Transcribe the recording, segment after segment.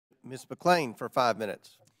Ms. McClain for 5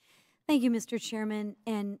 minutes. Thank you, Mr. Chairman.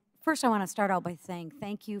 And first, I want to start out by saying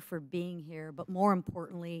thank you for being here, but more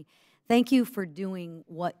importantly, thank you for doing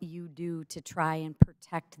what you do to try and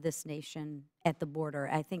protect this nation at the border.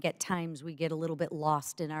 I think at times we get a little bit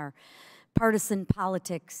lost in our partisan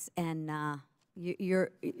politics, and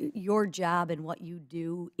your job and what you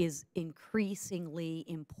do is increasingly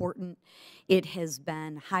important. It has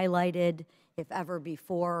been highlighted, if ever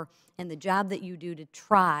before, and the job that you do to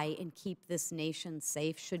try and keep this nation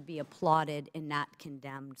safe should be applauded and not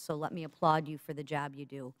condemned. So let me applaud you for the job you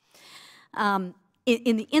do.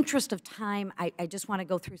 In the interest of time, I just want to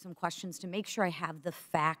go through some questions to make sure I have the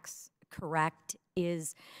facts correct.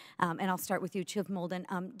 And I'll start with you, Chief Molden.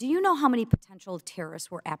 Do you know how many potential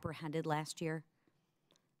terrorists were apprehended last year?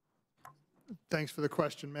 Thanks for the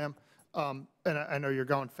question, ma'am. And I know you're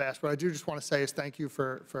going fast. What I do just want to say is thank you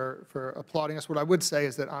for applauding us. What I would say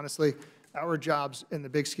is that, honestly, our jobs in the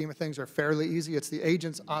big scheme of things are fairly easy. It's the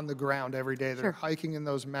agents on the ground every day that are hiking in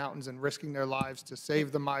those mountains and risking their lives to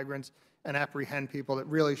save the migrants and apprehend people that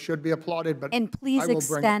really should be applauded. But and please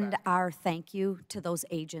extend our thank you to those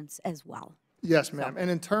agents as well. Yes, ma'am.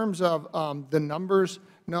 And in terms of the numbers,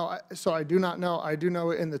 no, so I do not know. I do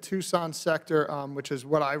know in the Tucson sector, which is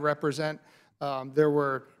what I represent, there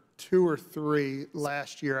were 2 or 3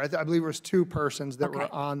 last year. I believe it was 2 persons that were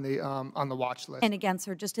on the watch list. And again,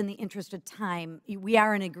 sir, just in the interest of time, we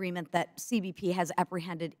are in agreement that CBP has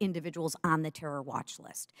apprehended individuals on the terror watch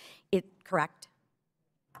list. Correct?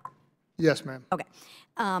 Yes, ma'am. Okay.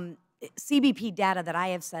 CBP data that I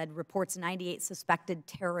have said reports 98 suspected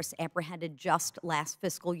terrorists apprehended just last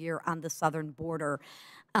fiscal year on the southern border.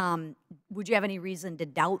 Would you have any reason to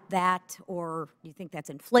doubt that, or do you think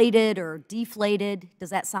that's inflated or deflated?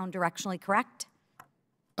 Does that sound directionally correct?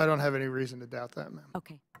 I don't have any reason to doubt that, ma'am.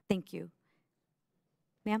 Okay, thank you.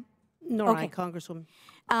 Ma'am? No, okay. Congresswoman.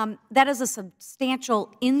 That is a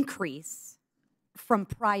substantial increase from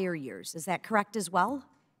prior years. Is that correct as well?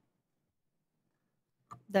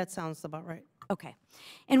 That sounds about right. Okay.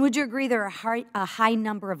 And would you agree there are a high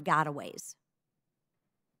number of gotaways?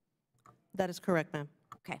 That is correct, ma'am.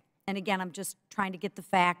 Okay. And again, I'm just trying to get the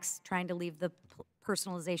facts, trying to leave the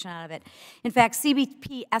personalization out of it. In fact,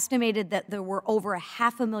 CBP estimated that there were over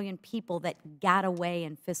 500,000 people that got away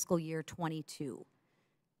in fiscal year 22.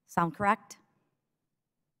 Sound correct?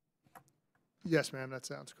 Yes, ma'am, that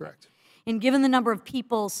sounds correct. And given the number of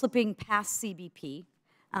people slipping past CBP,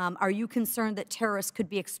 are you concerned that terrorists could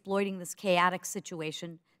be exploiting this chaotic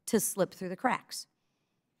situation to slip through the cracks?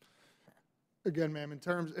 Again, ma'am, in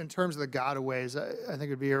terms of the gotaways, I think it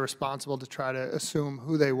would be irresponsible to try to assume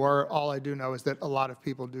who they were. All I do know is that a lot of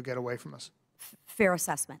people do get away from us. Fair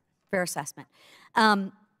assessment. Fair assessment.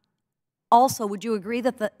 Also, would you agree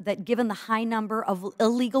that given the high number of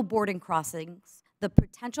illegal boarding crossings, the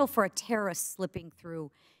potential for a terrorist slipping through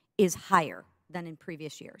is higher than in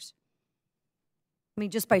previous years? I mean,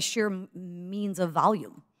 just by sheer means of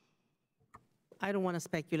volume. I don't want to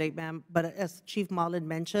speculate, ma'am, but as Chief Molden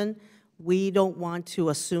mentioned, we don't want to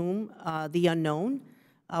assume the unknown.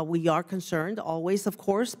 We are concerned always, of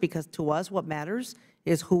course, because to us what matters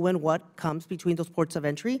is who and what comes between those ports of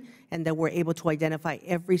entry, and that we're able to identify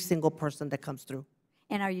every single person that comes through.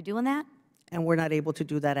 And are you doing that? And we're not able to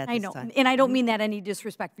do that at this time. I know, and I don't mean that any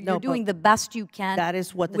disrespect. You're doing the best you can. That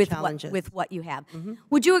is what the challenge is. With what you have.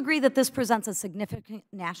 Would you agree that this presents a significant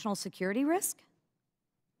national security risk?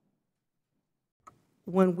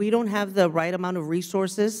 When we don't have the right amount of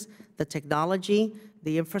resources, the technology,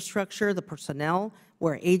 the infrastructure, the personnel,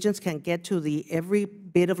 where agents can get to every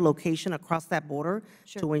bit of location across that border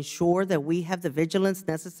to ensure that we have the vigilance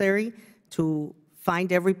necessary to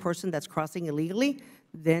find every person that's crossing illegally,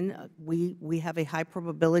 then we have a high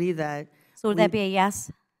probability that. So would that be a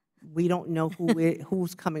yes? We don't know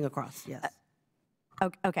who's coming across, yes.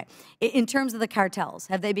 Okay. In terms of the cartels,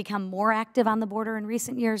 have they become more active on the border in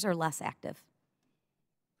recent years or less active?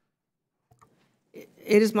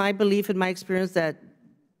 It is my belief and my experience that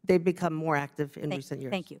they've become more active in recent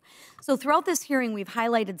years. Thank you. So throughout this hearing, we've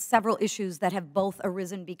highlighted several issues that have both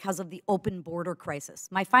arisen because of the open border crisis.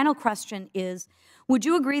 My final question is, would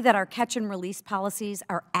you agree that our catch and release policies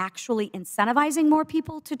are actually incentivizing more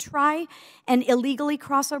people to try and illegally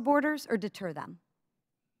cross our borders or deter them?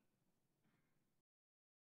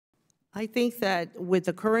 I think that with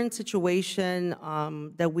the current situation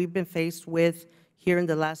that we've been faced with here in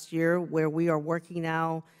the last year, where we are working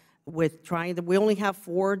now with we only have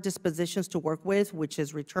 4 dispositions to work with, which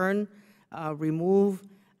is return, remove,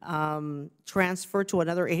 transfer to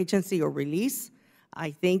another agency, or release.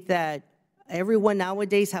 I think that everyone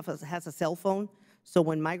nowadays has a cell phone, so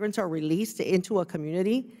when migrants are released into a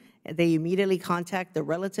community they immediately contact the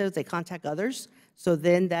relatives, they contact others. So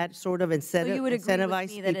then that sort of So you would agree with incentivizes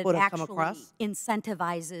me that it people to come actually across.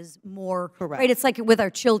 incentivizes more? Correct. Right, it's like with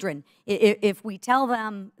our children. If we tell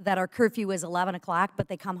them that our curfew is 11 o'clock, but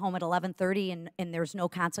they come home at 11:30 and there's no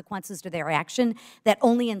consequences to their action, that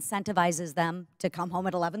only incentivizes them to come home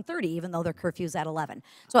at 11:30, even though their curfew's at 11.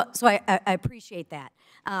 So I appreciate that.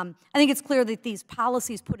 I think it's clear that these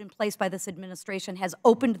policies put in place by this administration has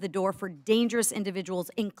opened the door for dangerous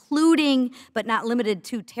individuals, including, but not limited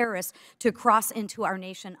to, terrorists, to cross into our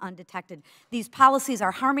nation undetected. These policies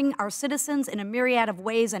are harming our citizens in a myriad of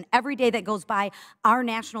ways, and every day that goes by, our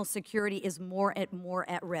national security is more at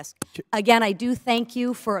risk. Again, I do thank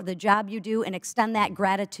you for the job you do and extend that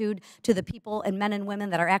gratitude to the people and men and women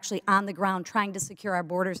that are actually on the ground trying to secure our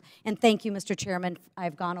borders. And thank you, Mr. Chairman.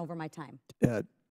 I've gone over my time.